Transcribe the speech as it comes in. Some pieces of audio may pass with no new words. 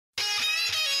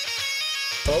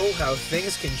Oh, how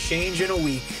things can change in a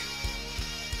week.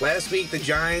 Last week, the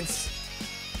Giants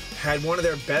had one of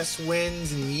their best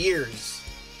wins in years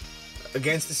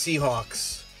against the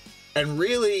Seahawks. And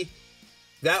really,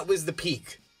 that was the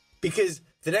peak. Because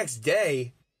the next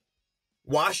day,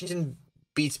 Washington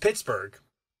beats Pittsburgh.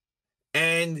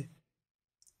 And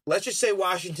let's just say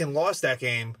Washington lost that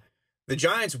game. The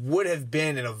Giants would have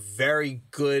been in a very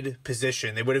good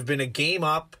position. They would have been a game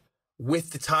up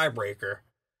with the tiebreaker.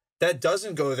 That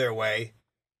doesn't go their way.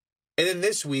 And then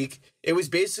this week, it was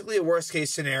basically a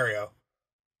worst-case scenario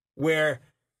where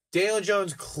Daniel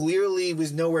Jones clearly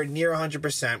was nowhere near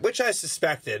 100%, which I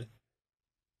suspected.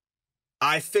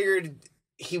 I figured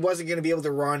he wasn't going to be able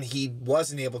to run. He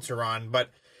wasn't able to run, but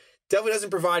definitely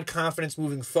doesn't provide confidence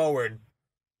moving forward.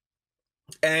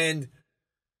 And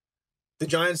the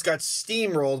Giants got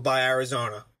steamrolled by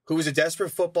Arizona, who was a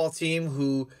desperate football team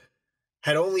who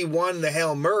had only won the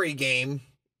Hail Murray game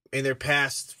in their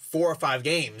past 4 or 5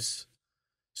 games.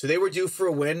 So they were due for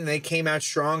a win, and they came out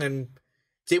strong and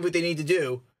did what they need to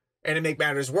do. And to make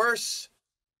matters worse,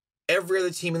 every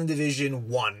other team in the division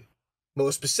won.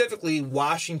 Most specifically,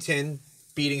 Washington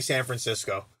beating San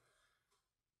Francisco.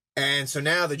 And so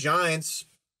now the Giants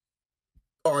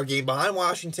are a game behind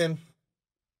Washington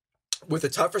with a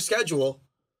tougher schedule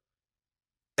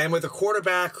and with a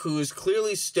quarterback who's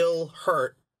clearly still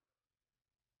hurt.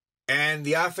 And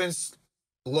the offense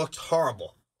looked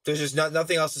horrible. There's just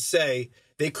nothing else to say.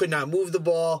 They could not move the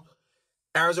ball.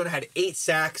 Arizona had 8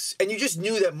 sacks, and you just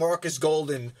knew that Marcus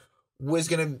Golden was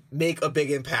going to make a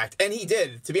big impact. And he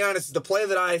did. To be honest, the play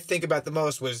that I think about the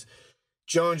most was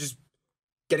Jones just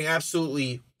getting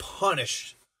absolutely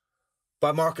punished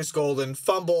by Marcus Golden.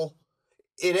 Fumble.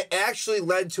 It actually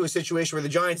led to a situation where the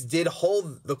Giants did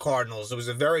hold the Cardinals. It was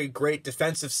a very great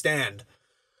defensive stand.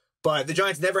 But the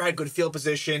Giants never had good field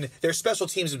position. Their special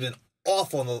teams have been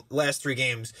awful in the last 3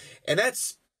 games. And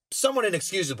that's somewhat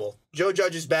inexcusable. Joe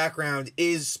Judge's background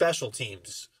is special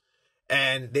teams.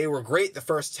 And they were great the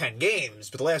first 10 games,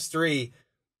 but the last 3,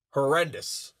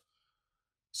 horrendous.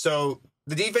 So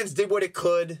the defense did what it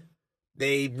could.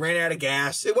 They ran out of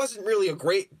gas. It wasn't really a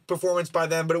great performance by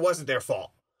them, but it wasn't their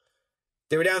fault.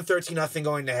 They were down 13-0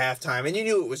 going to halftime, and you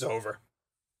knew it was over.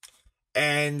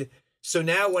 And so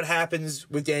now what happens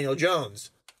with Daniel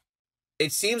Jones?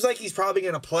 It seems like he's probably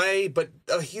going to play, but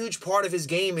a huge part of his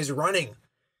game is running.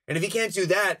 And if he can't do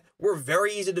that, we're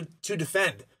very easy to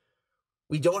defend.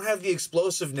 We don't have the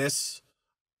explosiveness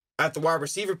at the wide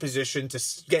receiver position to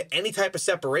get any type of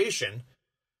separation.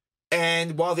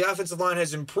 And while the offensive line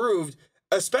has improved,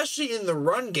 especially in the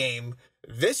run game,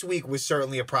 this week was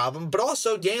certainly a problem. But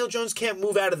also, Daniel Jones can't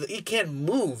move he can't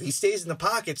move. He stays in the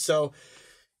pocket. So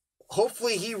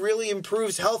hopefully he really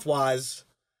improves health-wise,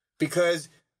 because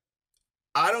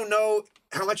I don't know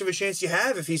how much of a chance you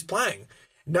have if he's playing.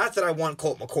 Not that I want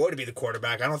Colt McCoy to be the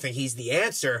quarterback. I don't think he's the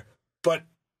answer, but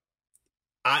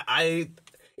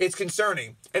it's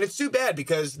concerning. And it's too bad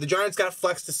because the Giants got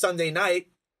flexed to Sunday night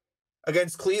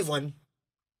against Cleveland.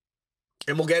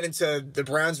 And we'll get into the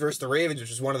Browns versus the Ravens,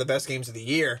 which is one of the best games of the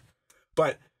year.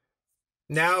 But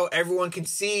now everyone can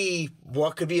see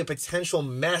what could be a potential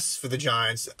mess for the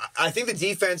Giants. I think the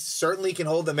defense certainly can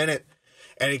hold them in it,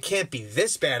 and it can't be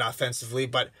this bad offensively,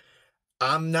 but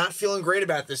I'm not feeling great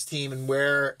about this team and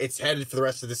where it's headed for the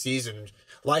rest of the season.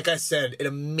 Like I said, an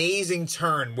amazing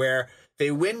turn where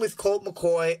they win with Colt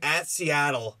McCoy at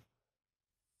Seattle,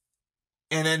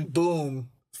 and then boom,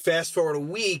 fast forward a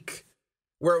week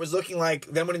where it was looking like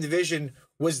them winning division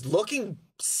was looking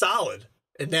solid,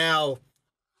 and now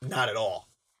not at all.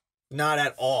 Not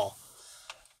at all.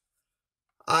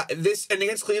 And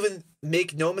against Cleveland,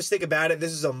 make no mistake about it,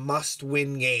 this is a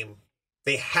must-win game.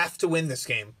 They have to win this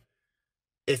game.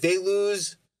 If they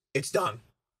lose, it's done.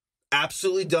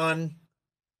 Absolutely done.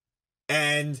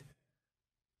 And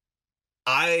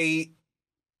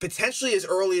potentially as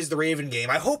early as the Raven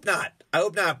game. I hope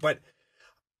not, but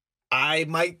I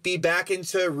might be back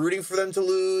into rooting for them to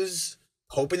lose,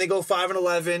 hoping they go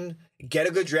 5-11, get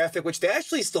a good draft pick, which they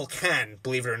actually still can,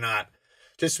 believe it or not.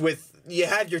 Just you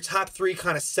have your top 3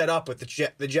 kind of set up with the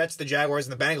Jets, the Jaguars,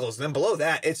 and the Bengals. And then below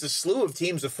that, it's a slew of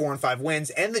teams with 4 and 5 wins,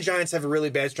 and the Giants have a really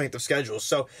bad strength of schedule.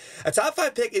 So a top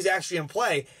 5 pick is actually in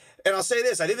play. And I'll say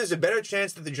this, I think there's a better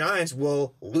chance that the Giants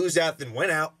will lose out than win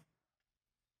out.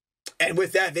 And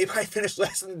with that, they might finish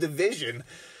last in the division.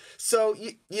 So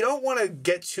you don't want to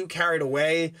get too carried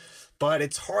away, but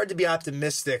it's hard to be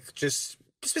optimistic, just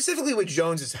specifically with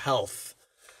Jones' health.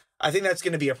 I think that's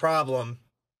going to be a problem.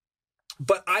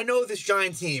 But I know this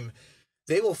Giant team,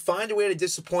 they will find a way to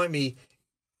disappoint me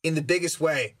in the biggest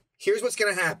way. Here's what's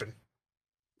going to happen.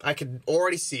 I can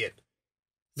already see it.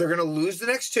 They're going to lose the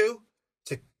next 2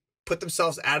 to put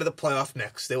themselves out of the playoff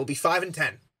mix. They will be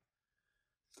 5-10.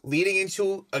 Leading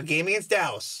into a game against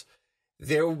Dallas,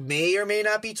 there may or may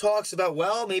not be talks about,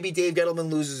 well, maybe Dave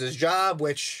Gettleman loses his job,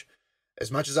 which,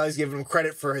 as much as I was giving him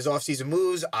credit for his offseason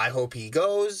moves, I hope he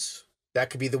goes. That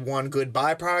could be the one good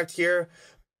byproduct here.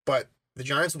 But the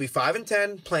Giants will be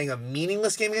 5-10, playing a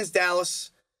meaningless game against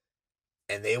Dallas,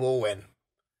 and they will win.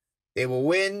 They will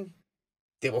win.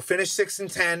 They will finish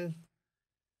 6-10.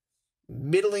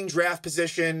 Middling draft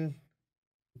position.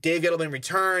 Dave Gettleman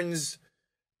returns,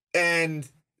 and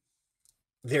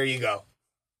there you go.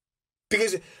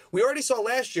 Because we already saw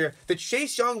last year that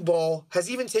Chase Young ball has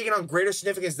even taken on greater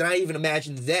significance than I even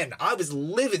imagined then. I was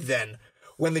livid then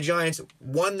when the Giants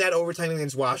won that overtime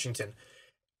against Washington.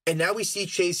 And now we see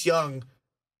Chase Young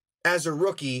as a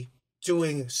rookie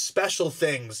doing special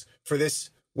things for this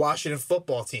Washington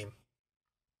football team.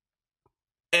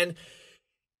 And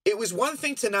it was one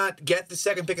thing to not get the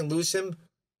second pick and lose him,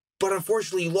 but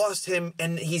unfortunately you lost him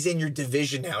and he's in your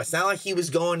division now. It's not like he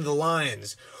was going to the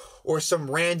Lions or some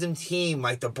random team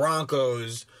like the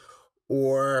Broncos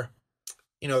or,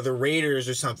 the Raiders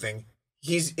or something.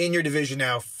 He's in your division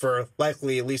now for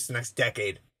likely at least the next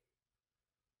decade.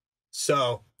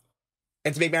 So,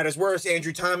 and to make matters worse,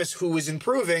 Andrew Thomas, who was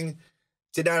improving,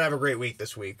 did not have a great week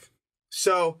this week.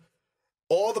 So,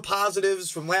 all the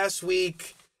positives from last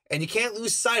week, and you can't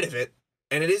lose sight of it,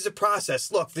 and it is a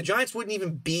process. Look, the Giants wouldn't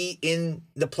even be in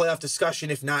the playoff discussion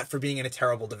if not for being in a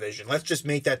terrible division. Let's just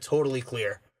make that totally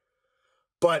clear.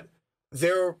 But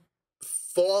their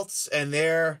faults and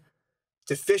their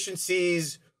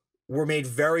deficiencies were made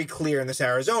very clear in this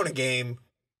Arizona game.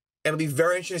 And it'll be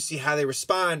very interesting to see how they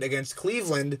respond against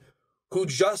Cleveland, who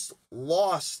just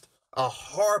lost a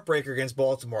heartbreaker against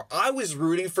Baltimore. I was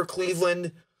rooting for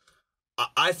Cleveland.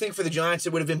 I think for the Giants,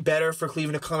 it would have been better for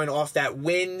Cleveland to come in off that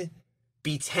win,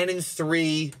 be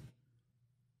 10-3,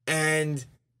 and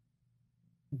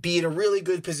be in a really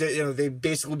good position. They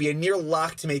basically be a near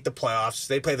lock to make the playoffs.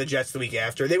 They play the Jets the week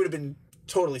after. They would have been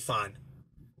totally fine.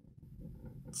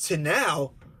 To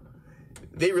now,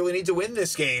 they really need to win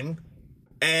this game.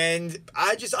 And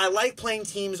I like playing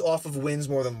teams off of wins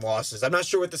more than losses. I'm not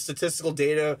sure what the statistical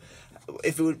data,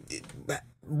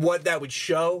 what that would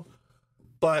show,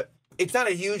 but it's not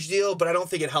a huge deal, but I don't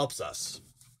think it helps us.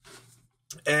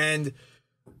 And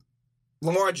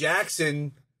Lamar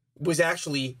Jackson was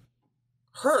actually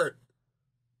hurt,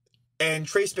 and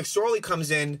Trace McSorley comes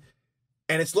in,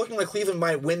 and it's looking like Cleveland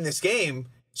might win this game.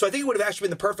 So I think it would have actually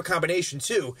been the perfect combination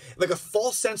too. Like a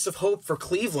false sense of hope for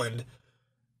Cleveland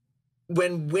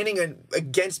when winning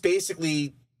against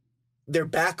basically their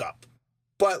backup.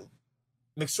 But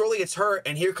McSorley gets hurt,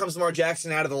 and here comes Lamar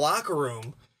Jackson out of the locker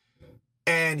room,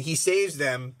 and he saves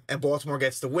them, and Baltimore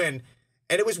gets the win.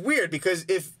 And it was weird because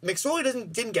if McSorley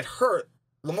didn't get hurt,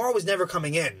 Lamar was never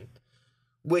coming in,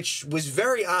 which was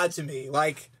very odd to me.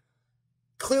 Like,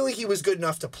 clearly he was good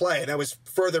enough to play. That was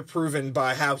further proven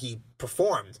by how he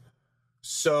performed.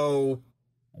 So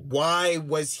why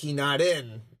was he not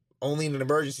in? Only in an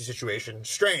emergency situation.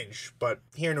 Strange, but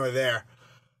here nor there.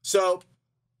 So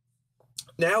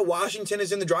now Washington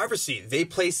is in the driver's seat. They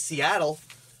play Seattle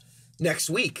next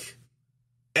week.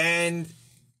 And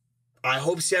I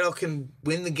hope Seattle can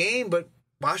win the game, but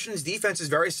Washington's defense is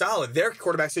very solid. Their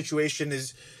quarterback situation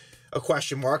is a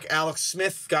question mark. Alex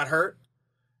Smith got hurt,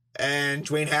 and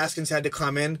Dwayne Haskins had to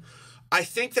come in. I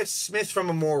think that Smith, from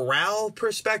a morale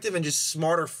perspective and just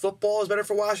smarter football, is better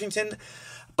for Washington.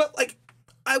 But,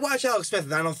 I watch Alex Smith,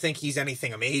 and I don't think he's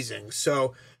anything amazing.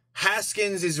 So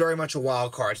Haskins is very much a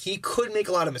wild card. He could make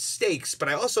a lot of mistakes, but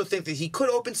I also think that he could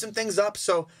open some things up.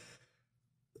 So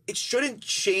it shouldn't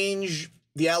change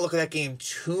the outlook of that game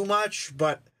too much,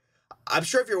 but I'm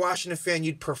sure if you're a Washington fan,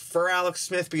 you'd prefer Alex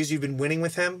Smith because you've been winning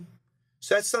with him.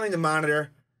 So that's something to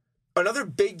monitor. Another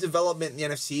big development in the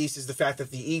NFC East is the fact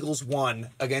that the Eagles won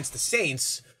against the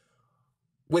Saints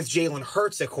with Jalen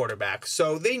Hurts at quarterback.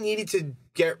 So they needed to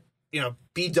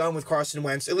be done with Carson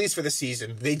Wentz, at least for the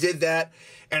season. They did that,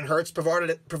 and Hurts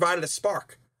provided a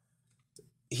spark.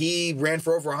 He ran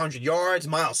for over 100 yards.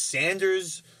 Miles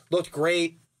Sanders looked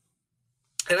great.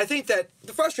 And I think that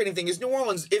the frustrating thing is New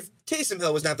Orleans, if Taysom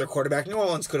Hill was not their quarterback, New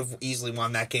Orleans could have easily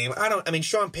won that game.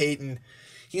 Sean Payton,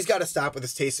 he's got to stop with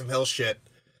this Taysom Hill shit.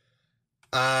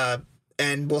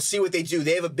 And we'll see what they do.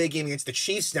 They have a big game against the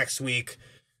Chiefs next week.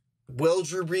 Will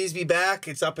Drew Brees be back?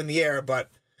 It's up in the air, but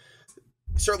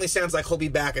it certainly sounds like he'll be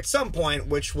back at some point,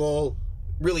 which will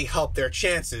really help their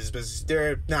chances because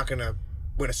they're not going to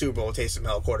win a Super Bowl with Taysom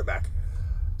Hill quarterback.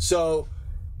 So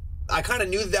I kind of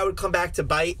knew that would come back to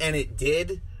bite, and it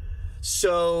did.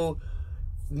 So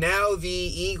now the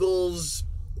Eagles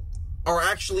are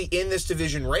actually in this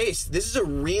division race. This is a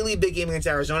really big game against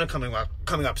Arizona coming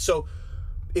up. So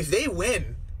if they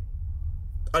win,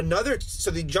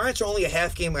 so the Giants are only a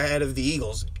half game ahead of the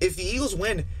Eagles. If the Eagles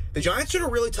win, the Giants are in a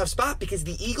really tough spot because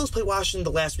the Eagles play Washington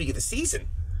the last week of the season.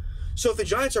 So if the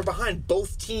Giants are behind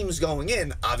both teams going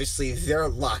in, obviously they're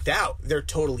locked out. They're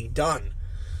totally done.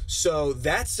 So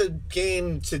that's a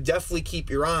game to definitely keep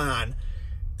your eye on.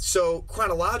 So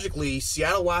chronologically,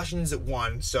 Seattle-Washington's at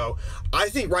 1. So I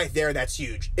think right there that's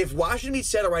huge. If Washington beats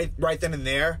Seattle right then and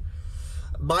there,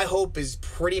 my hope is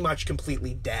pretty much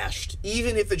completely dashed.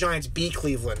 Even if the Giants beat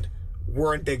Cleveland,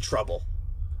 we're in big trouble.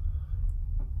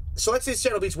 So let's say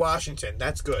Seattle beats Washington.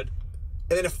 That's good.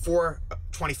 And then at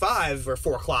 4:25 or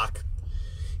 4 o'clock,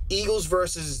 Eagles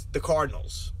versus the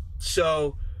Cardinals.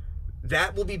 So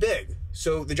that will be big.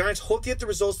 So the Giants hope to get the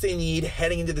results they need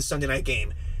heading into the Sunday night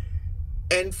game.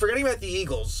 And forgetting about the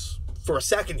Eagles for a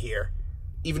second here,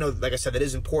 even though, like I said, that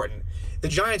is important, the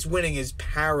Giants winning is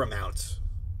paramount.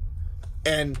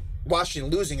 And Washington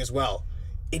losing as well.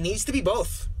 It needs to be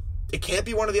both. It can't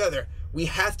be one or the other. We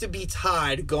have to be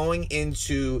tied going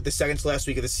into the second to last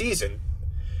week of the season.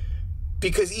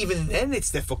 Because even then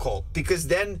it's difficult. Because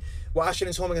then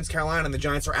Washington's home against Carolina and the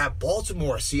Giants are at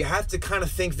Baltimore. So you have to kind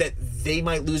of think that they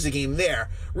might lose a game there.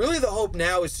 Really the hope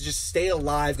now is to just stay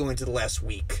alive going into the last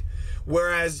week.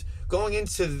 Whereas going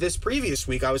into this previous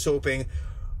week, I was hoping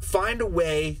find a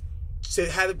way to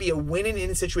have it be a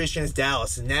win-in situation as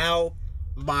Dallas. And now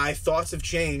my thoughts have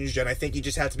changed, and I think you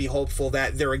just have to be hopeful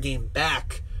that they're a game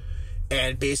back.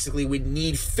 And basically we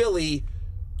need Philly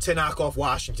to knock off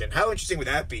Washington. How interesting would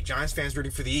that be? Giants fans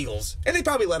rooting for the Eagles. And they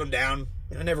probably let them down.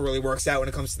 It never really works out when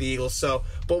it comes to the Eagles.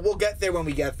 But we'll get there when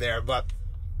we get there. But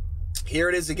here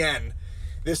it is again.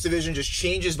 This division just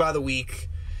changes by the week.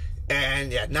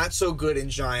 And yeah, not so good in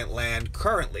Giant land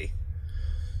currently.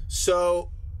 So,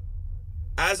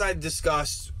 as I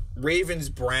discussed,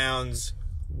 Ravens-Browns,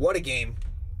 what a game.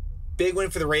 Big win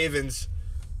for the Ravens.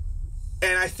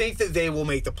 And I think that they will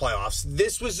make the playoffs.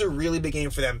 This was a really big game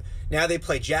for them. Now they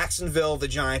play Jacksonville, the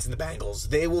Giants, and the Bengals.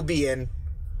 They will be in.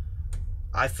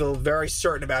 I feel very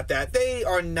certain about that. They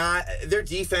are not. Their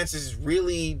defense is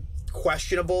really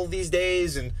questionable these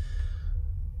days, and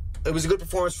it was a good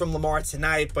performance from Lamar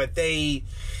tonight, but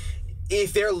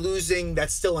if they're losing,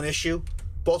 that's still an issue.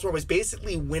 Baltimore was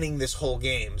basically winning this whole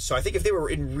game. So I think if they were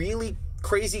in really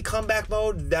crazy comeback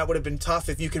mode, that would have been tough.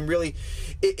 If you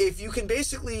can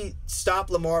basically stop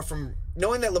Lamar from,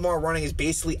 knowing that Lamar running is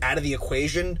basically out of the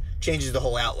equation, changes the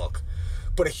whole outlook.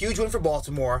 But a huge win for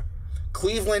Baltimore.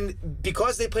 Cleveland,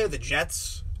 because they play the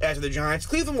Jets after the Giants,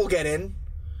 Cleveland will get in,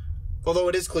 although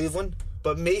it is Cleveland,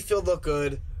 but Mayfield looked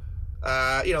good.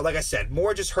 Like I said,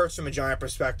 more just hurts from a Giant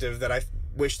perspective that I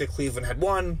wish that Cleveland had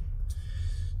won.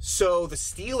 So the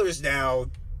Steelers now,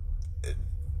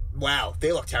 wow,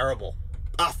 they look terrible.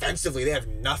 Offensively, they have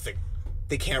nothing.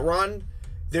 They can't run.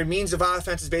 Their means of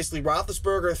offense is basically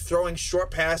Roethlisberger throwing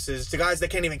short passes to guys that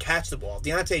can't even catch the ball.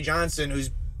 Deontay Johnson, who's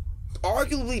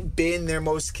arguably been their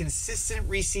most consistent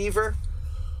receiver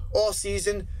all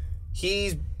season,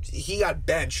 he got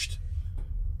benched.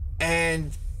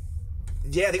 And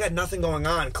yeah, they got nothing going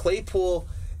on. Claypool,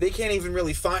 they can't even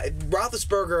really find.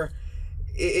 Roethlisberger,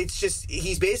 it's just,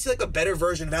 he's basically like a better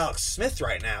version of Alex Smith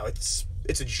right now. It's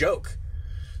a joke.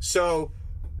 So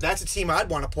that's a team I'd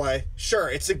want to play. Sure,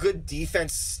 it's a good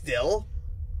defense still.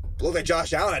 Look at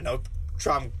Josh Allen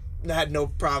had no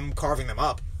problem carving them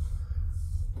up.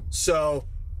 So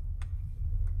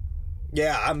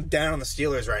yeah, I'm down on the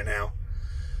Steelers right now.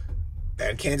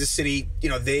 And Kansas City,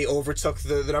 they overtook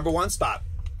the number 1 spot.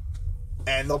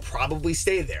 And they'll probably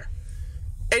stay there.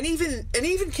 And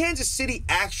even Kansas City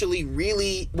actually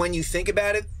really, when you think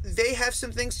about it, they have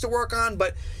some things to work on,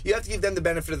 but you have to give them the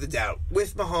benefit of the doubt.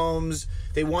 With Mahomes,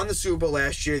 they won the Super Bowl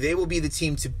last year. They will be the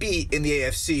team to beat in the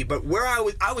AFC. But where I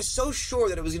was so sure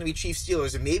that it was going to be Chiefs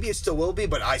Steelers, and maybe it still will be,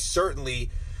 but I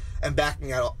certainly am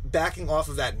backing off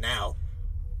of that now.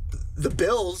 The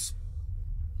Bills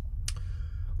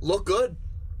look good.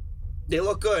 They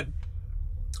look good.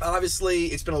 Obviously,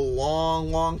 it's been a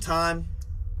long, long time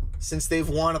since they've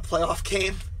won a playoff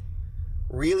game.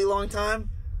 Really long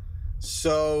time.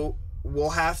 So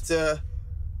we'll have to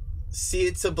see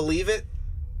it to believe it.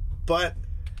 But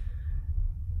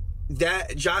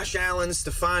that Josh Allen,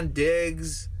 Stephon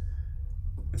Diggs,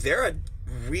 they're a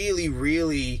really,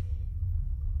 really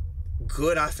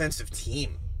good offensive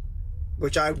team,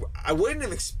 which I wouldn't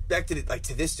have expected it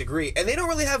to this degree. And they don't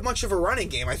really have much of a running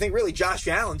game. I think really Josh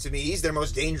Allen, to me, he's their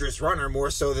most dangerous runner,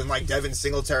 more so than Devin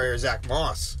Singletary or Zach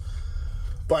Moss.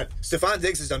 But Stephon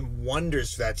Diggs has done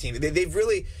wonders for that team.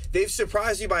 They've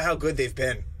surprised you by how good they've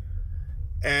been.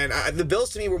 And the Bills,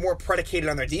 to me, were more predicated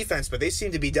on their defense, but they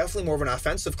seem to be definitely more of an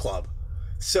offensive club.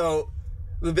 So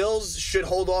the Bills should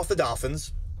hold off the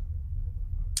Dolphins.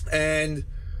 And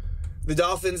the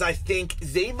Dolphins, I think,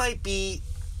 they might be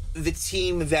the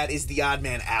team that is the odd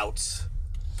man out.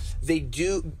 They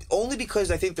do, only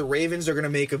because I think the Ravens are going to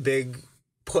make a big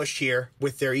push here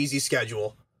with their easy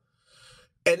schedule.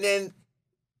 And then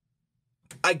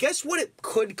I guess what it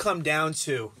could come down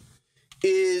to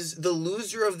is the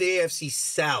loser of the AFC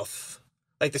South,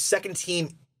 like the second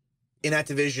team in that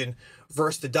division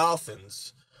versus the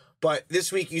Dolphins. But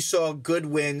this week you saw good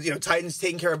wins. Titans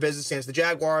taking care of business against the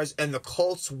Jaguars and the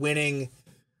Colts winning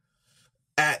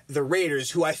at the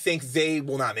Raiders, who I think they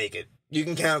will not make it. You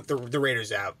can count the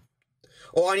Raiders out.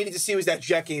 All I needed to see was that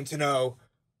Jet game to know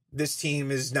this team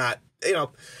is not,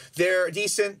 they're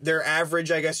decent. They're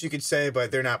average, I guess you could say,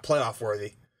 but they're not playoff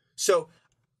worthy. So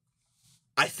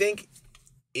I think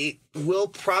it will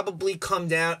probably come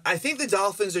down. I think the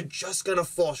Dolphins are just going to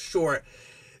fall short.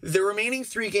 The remaining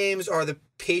 3 games are the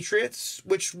Patriots,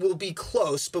 which will be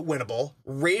close but winnable.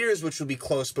 Raiders, which will be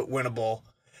close but winnable.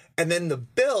 And then the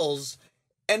Bills.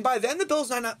 And by then, the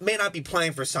Bills may not be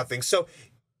playing for something. So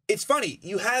it's funny.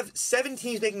 You have 7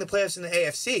 teams making the playoffs in the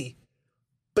AFC,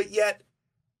 but yet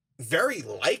very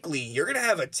likely you're going to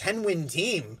have a 10-win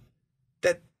team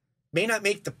that may not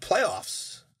make the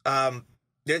playoffs.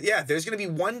 There's going to be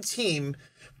one team,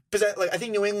 because I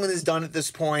think New England is done at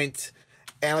this point,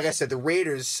 and like I said, the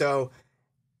Raiders. So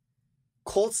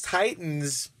Colts,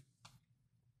 Titans,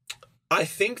 I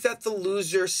think that the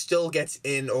loser still gets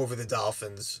in over the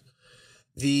Dolphins.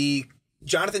 The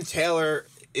Jonathan Taylor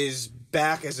is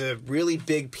back as a really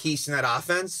big piece in that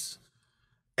offense,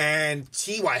 and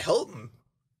T.Y. Hilton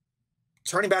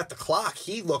turning back the clock.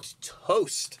 He looked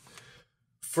toast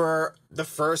for the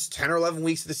first 10 or 11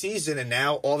 weeks of the season, and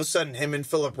now all of a sudden him and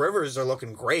Phillip Rivers are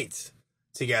looking great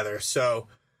together. So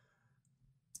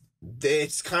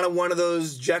it's kind of one of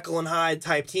those Jekyll and Hyde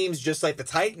type teams, just like the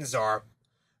Titans are.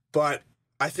 But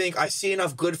I think I see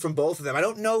enough good from both of them. I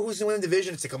don't know who's going to win the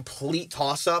division. It's a complete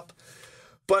toss-up.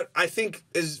 But I think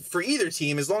for either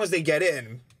team, as long as they get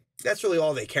in, that's really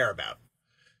all they care about.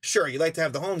 Sure, you'd like to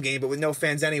have the home game, but with no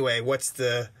fans anyway, what's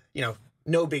the,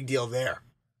 no big deal there.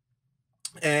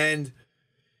 And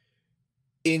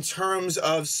in terms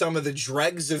of some of the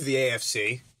dregs of the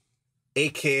AFC,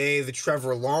 a.k.a. the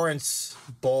Trevor Lawrence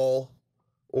Bowl,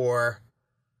 or,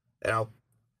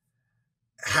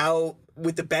 how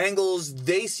with the Bengals,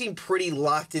 they seem pretty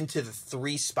locked into the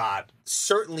 3 spot.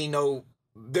 Certainly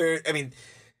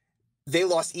they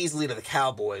lost easily to the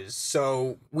Cowboys.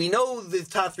 So we know the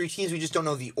top 3 teams, we just don't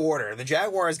know the order. The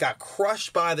Jaguars got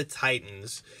crushed by the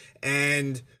Titans,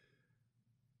 and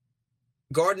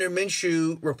Gardner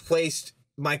Minshew replaced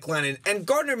Mike Glennon. And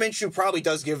Gardner Minshew probably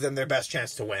does give them their best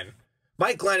chance to win.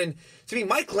 Mike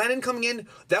Glennon coming in,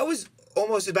 that was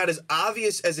almost about as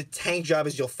obvious as a tank job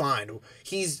as you'll find.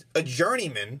 He's a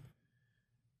journeyman.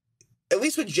 At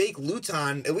least with Jake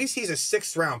Luton, at least he's a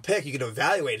 6th-round pick. You can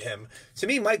evaluate him. To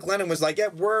me, Mike Glennon was like,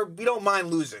 we don't mind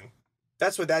losing.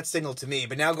 That's what that signaled to me.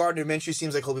 But now Gardner Minshew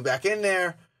seems like he'll be back in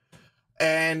there.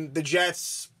 And the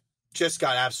Jets just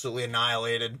got absolutely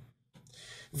annihilated.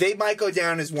 They might go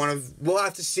down as we'll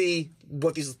have to see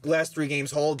what these last 3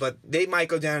 games hold, but they might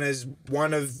go down as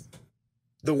one of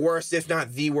the worst, if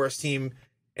not the worst team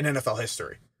in NFL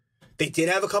history. They did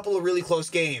have a couple of really close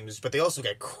games, but they also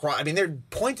get their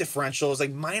point differential is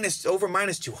like over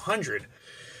minus 200.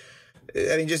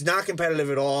 Just not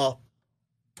competitive at all.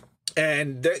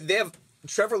 And they have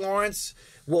Trevor Lawrence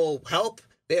will help.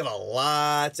 They have a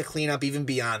lot to clean up even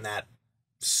beyond that.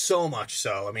 So much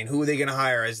so. Who are they going to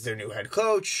hire as their new head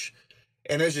coach?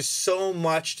 And there's just so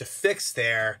much to fix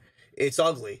there. It's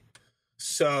ugly.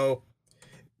 So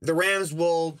the Rams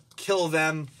will kill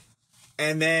them,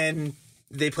 and then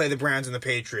they play the Browns and the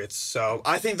Patriots. So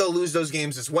I think they'll lose those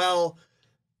games as well.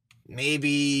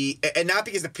 Maybe, and not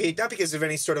because of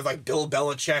any sort of like Bill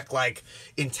Belichick like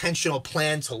intentional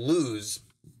plan to lose,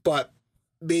 but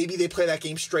maybe they play that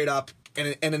game straight up,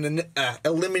 and an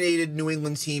eliminated New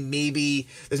England team, maybe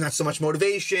there's not so much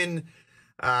motivation.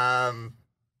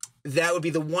 That would be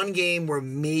the one game where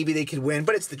maybe they could win,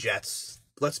 but it's the Jets.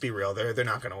 Let's be real, they're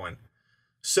not going to win.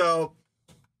 So,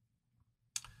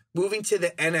 moving to the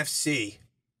NFC,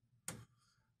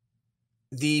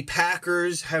 the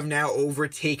Packers have now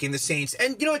overtaken the Saints,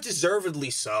 and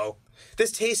deservedly so.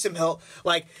 This Taysom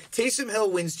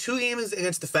Hill wins 2 games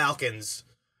against the Falcons,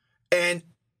 and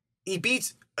he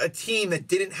beats a team that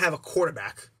didn't have a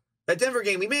quarterback. That Denver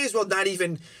game, we may as well not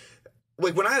even,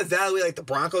 when I evaluate the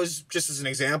Broncos, just as an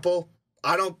example,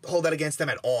 I don't hold that against them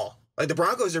at all. The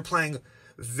Broncos are playing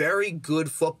very good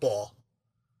football,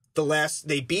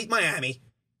 They beat Miami,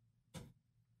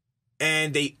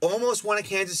 and they almost won at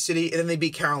Kansas City, and then they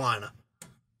beat Carolina.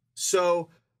 So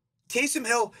Taysom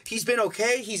Hill, he's been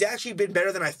okay. He's actually been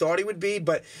better than I thought he would be,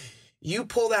 but you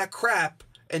pull that crap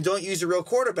and don't use a real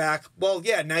quarterback, well,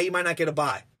 yeah, now you might not get a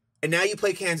bye. And now you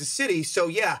play Kansas City. So,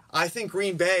 yeah, I think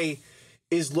Green Bay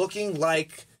is looking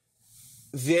like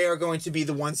they're going to be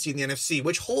the 1 seed in the NFC,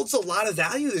 which holds a lot of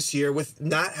value this year with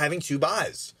not having 2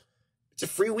 byes. It's a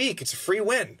free week. It's a free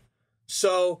win.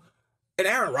 So, and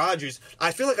Aaron Rodgers,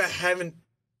 I feel like I haven't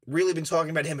really been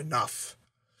talking about him enough.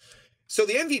 So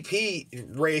the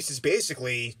MVP race is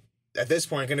basically, at this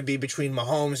point, going to be between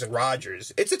Mahomes and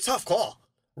Rodgers. It's a tough call.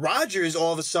 Rodgers,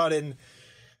 all of a sudden,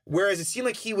 whereas it seemed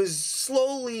like he was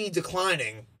slowly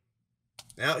declining,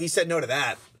 now he said no to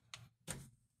that.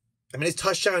 I mean, his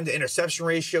touchdown to interception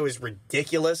ratio is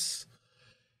ridiculous.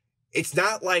 It's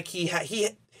not like he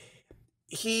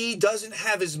doesn't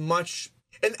have as much,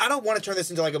 and I don't want to turn this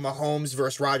into like a Mahomes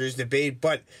versus Rodgers debate,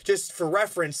 but just for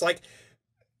reference, like,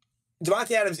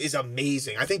 Davante Adams is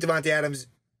amazing. I think Davante Adams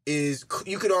is,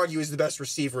 you could argue, is the best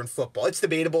receiver in football. It's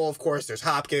debatable, of course. There's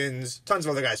Hopkins, tons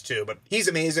of other guys too, but he's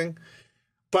amazing.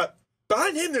 But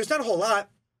behind him, there's not a whole lot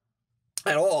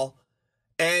at all.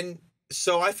 And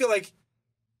so I feel like,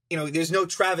 there's no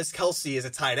Travis Kelce as a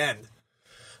tight end.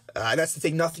 That's the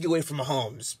thing, nothing away from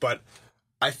Mahomes. But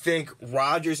I think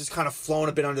Rodgers has kind of flown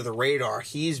a bit under the radar.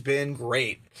 He's been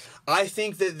great. I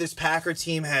think that this Packer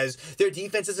team their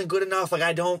defense isn't good enough.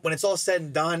 Like, when it's all said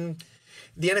and done,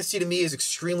 the NFC to me is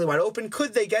extremely wide open.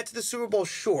 Could they get to the Super Bowl?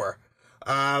 Sure.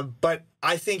 But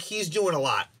I think he's doing a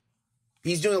lot.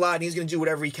 He's doing a lot, and he's going to do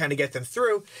whatever he can to get them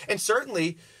through. And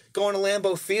certainly, going to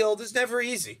Lambeau Field is never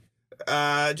easy.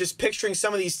 Just picturing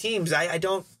some of these teams, I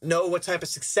don't know what type of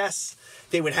success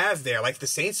they would have there. Like the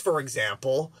Saints, for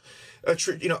example,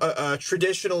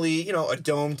 traditionally, a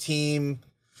dome team.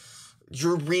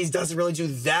 Drew Brees doesn't really do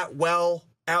that well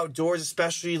outdoors,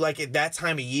 especially like at that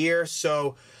time of year.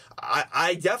 So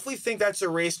I definitely think that's a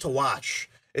race to watch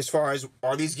as far as,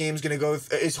 are these games going to go,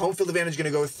 is home field advantage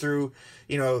going to go through,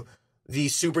 the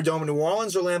Superdome in New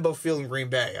Orleans or Lambeau Field in Green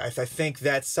Bay? I think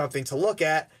that's something to look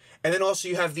at. And then also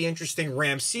you have the interesting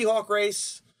Rams-Seahawks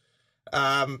race.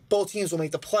 Both teams will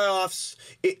make the playoffs.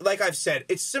 Like I've said,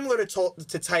 it's similar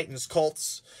to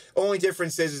Titans-Colts. Only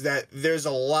difference is that there's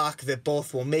a lock that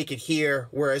both will make it here,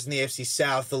 whereas in the AFC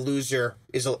South, the loser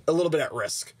is a little bit at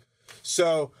risk.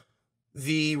 So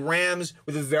the Rams,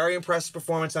 with a very impressive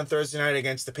performance on Thursday night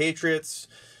against the Patriots,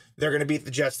 they're going to beat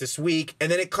the Jets this week.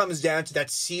 And then it comes down to that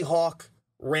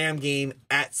Seahawks-Ram game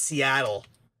at Seattle,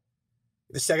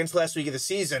 the second to last week of the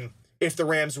season. If the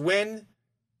Rams win,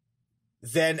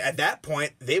 then at that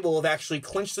point, they will have actually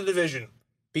clinched the division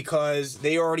because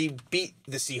they already beat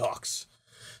the Seahawks.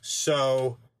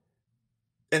 So,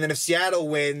 and then if Seattle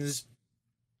wins,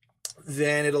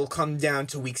 then it'll come down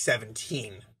to week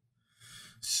 17.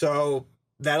 So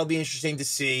that'll be interesting to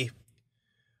see.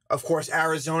 Of course,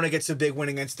 Arizona gets a big win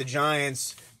against the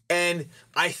Giants. And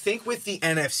I think with the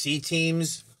NFC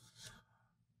teams,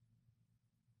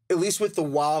 at least with the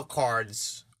wild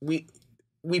cards, we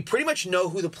pretty much know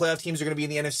who the playoff teams are going to be in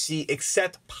the NFC,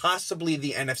 except possibly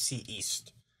the NFC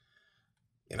East.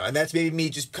 And that's maybe me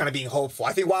just kind of being hopeful.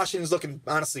 I think Washington's looking,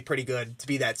 honestly, pretty good to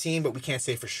be that team, but we can't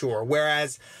say for sure.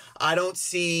 Whereas I don't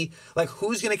see, like,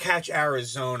 who's going to catch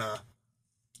Arizona.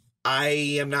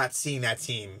 I am not seeing that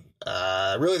team.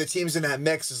 Really, the teams in that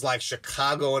mix is like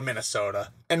Chicago and Minnesota.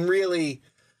 And really,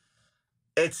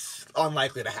 it's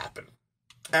unlikely to happen.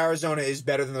 Arizona is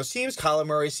better than those teams. Kyler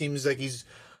Murray seems like he's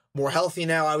more healthy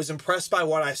now. I was impressed by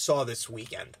what I saw this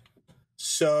weekend.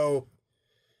 So,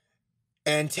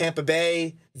 and Tampa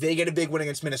Bay, they get a big win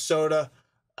against Minnesota.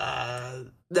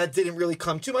 That didn't really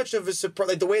come too much of a surprise.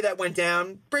 Like the way that went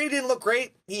down, Brady didn't look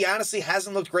great. He honestly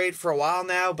hasn't looked great for a while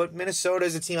now, but Minnesota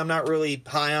is a team I'm not really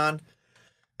high on.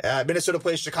 Minnesota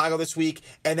plays Chicago this week,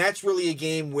 and that's really a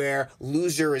game where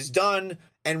loser is done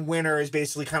and winner is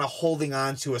basically kind of holding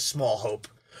on to a small hope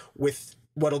with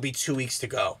what'll be 2 weeks to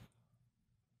go.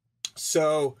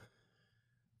 So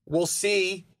we'll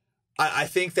see. I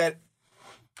think that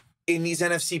in these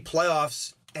NFC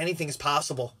playoffs, anything is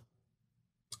possible.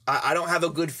 I don't have a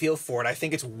good feel for it. I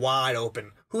think it's wide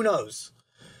open. Who knows?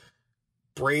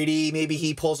 Brady, maybe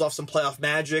he pulls off some playoff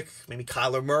magic. Maybe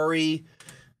Kyler Murray,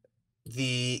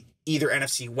 the either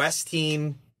NFC West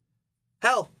team.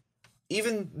 Hell,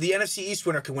 even the NFC East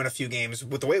winner could win a few games.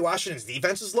 With the way Washington's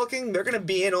defense is looking, they're going to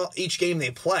be in each game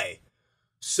they play.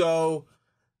 So,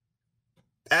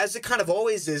 as it kind of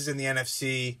always is in the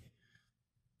NFC,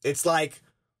 it's like,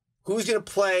 who's going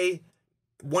to play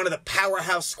one of the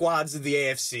powerhouse squads of the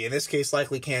AFC? In this case,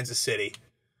 likely Kansas City.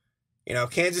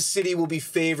 Kansas City will be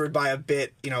favored by a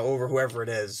bit, over whoever it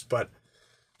is. But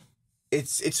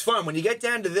it's fun. When you get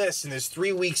down to this and there's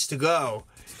 3 weeks to go,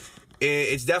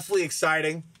 it's definitely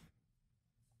exciting.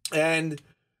 And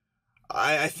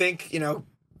I think,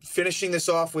 finishing this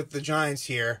off with the Giants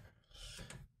here,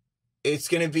 it's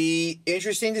going to be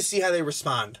interesting to see how they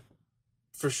respond,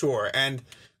 for sure. And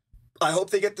I hope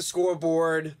they get the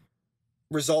scoreboard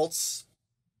results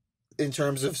in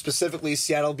terms of specifically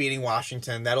Seattle beating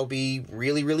Washington. That'll be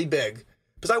really, really big.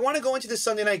 Because I want to go into this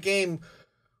Sunday night game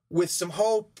with some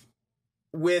hope,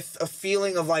 with a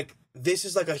feeling of like, this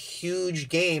is like a huge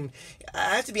game.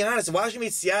 I have to be honest, if Washington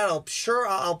beats Seattle, sure,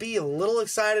 I'll be a little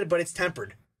excited, but it's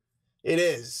tempered. It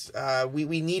is.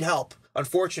 We need help,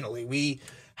 unfortunately. We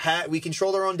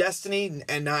control our own destiny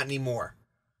and not anymore.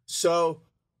 So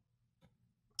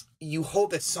you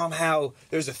hope that somehow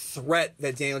there's a threat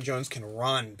that Daniel Jones can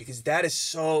run, because that is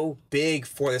so big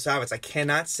for this offense. I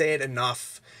cannot say it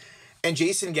enough. And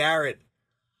Jason Garrett,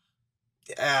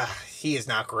 he is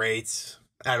not great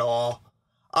at all.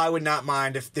 I would not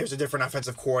mind if there's a different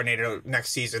offensive coordinator next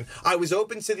season. I was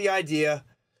open to the idea,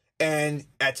 and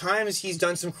at times he's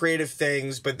done some creative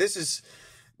things, but this is,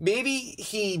 maybe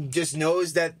he just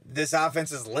knows that this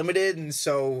offense is limited, and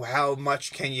so how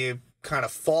much can you kind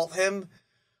of fault him?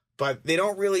 But they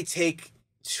don't really take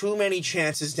too many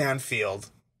chances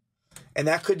downfield, and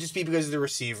that could just be because of the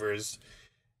receivers.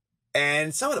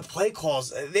 And some of the play calls,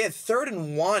 they had 3rd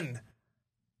and 1,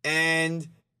 and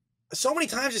so many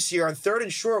times this year on 3rd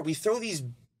and short, we throw these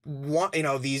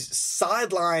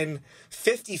sideline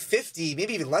 50-50,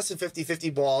 maybe even less than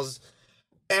 50-50 balls.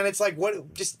 And it's like,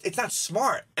 it's not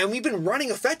smart. And we've been running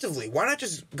effectively. Why not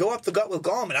just go up the gut with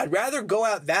Gallman? I'd rather go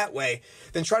out that way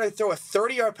than try to throw a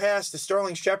 30-yard pass to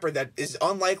Sterling Shepard that is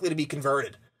unlikely to be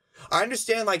converted. I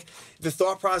understand, the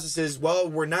thought process is, well,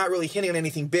 we're not really hitting on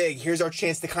anything big. Here's our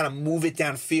chance to kind of move it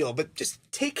downfield. But just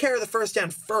take care of the first down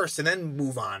first and then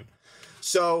move on.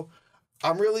 So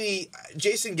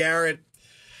Jason Garrett,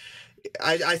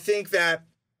 I think that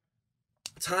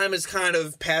time has kind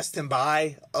of passed him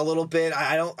by a little bit.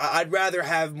 I'd rather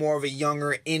have more of a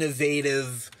younger,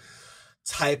 innovative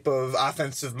type of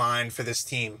offensive mind for this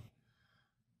team.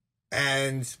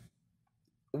 And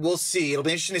we'll see. It'll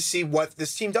be interesting to see what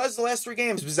this team does the last 3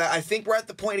 games, because I think we're at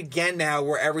the point again now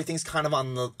where everything's kind of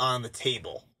on the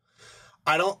table.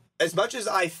 As much as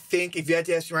I think, if you had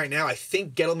to ask me right now, I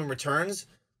think Gettleman returns.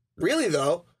 Really,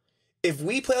 though, if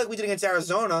we play like we did against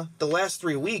Arizona the last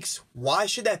 3 weeks, why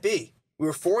should that be? We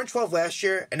were 4-12 last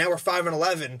year, and now we're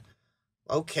 5-11.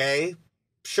 Okay,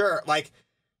 sure.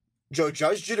 Joe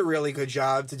Judge did a really good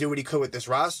job to do what he could with this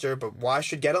roster, but why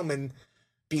should Gettleman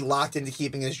be locked into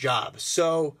keeping his job?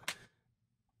 So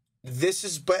this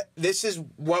is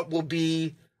what will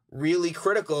be really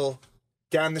critical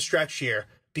down the stretch here,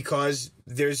 because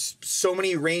there's so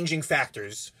many ranging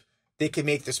factors. They could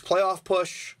make this playoff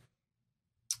push,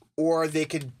 or they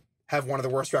could have one of the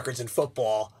worst records in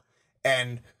football,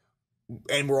 and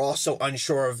we're also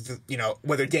unsure of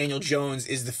whether Daniel Jones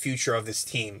is the future of this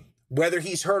team, whether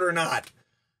he's hurt or not.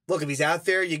 Look, if he's out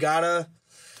there, the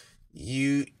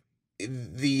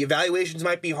evaluations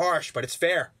might be harsh, but it's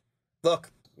fair.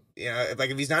 Look,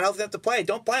 if he's not healthy enough to play,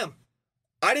 don't play him.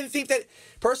 I didn't think that,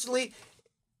 personally,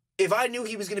 if I knew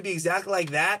he was going to be exactly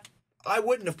like that, I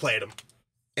wouldn't have played him.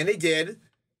 And they did.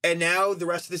 And now the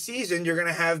rest of the season, you're going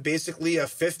to have basically a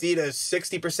 50 to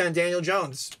 60% Daniel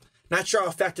Jones. Not sure how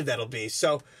effective that'll be.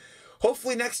 So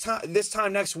hopefully this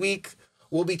time next week,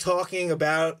 we'll be talking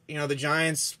about, the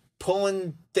Giants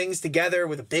pulling things together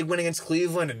with a big win against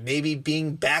Cleveland and maybe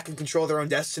being back in control of their own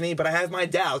destiny. But I have my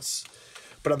doubts.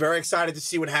 But I'm very excited to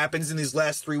see what happens in these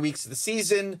last 3 weeks of the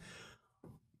season.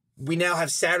 We now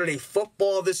have Saturday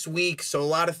football this week, so a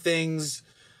lot of things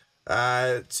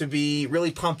to be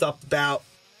really pumped up about.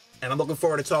 And I'm looking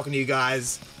forward to talking to you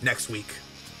guys next week.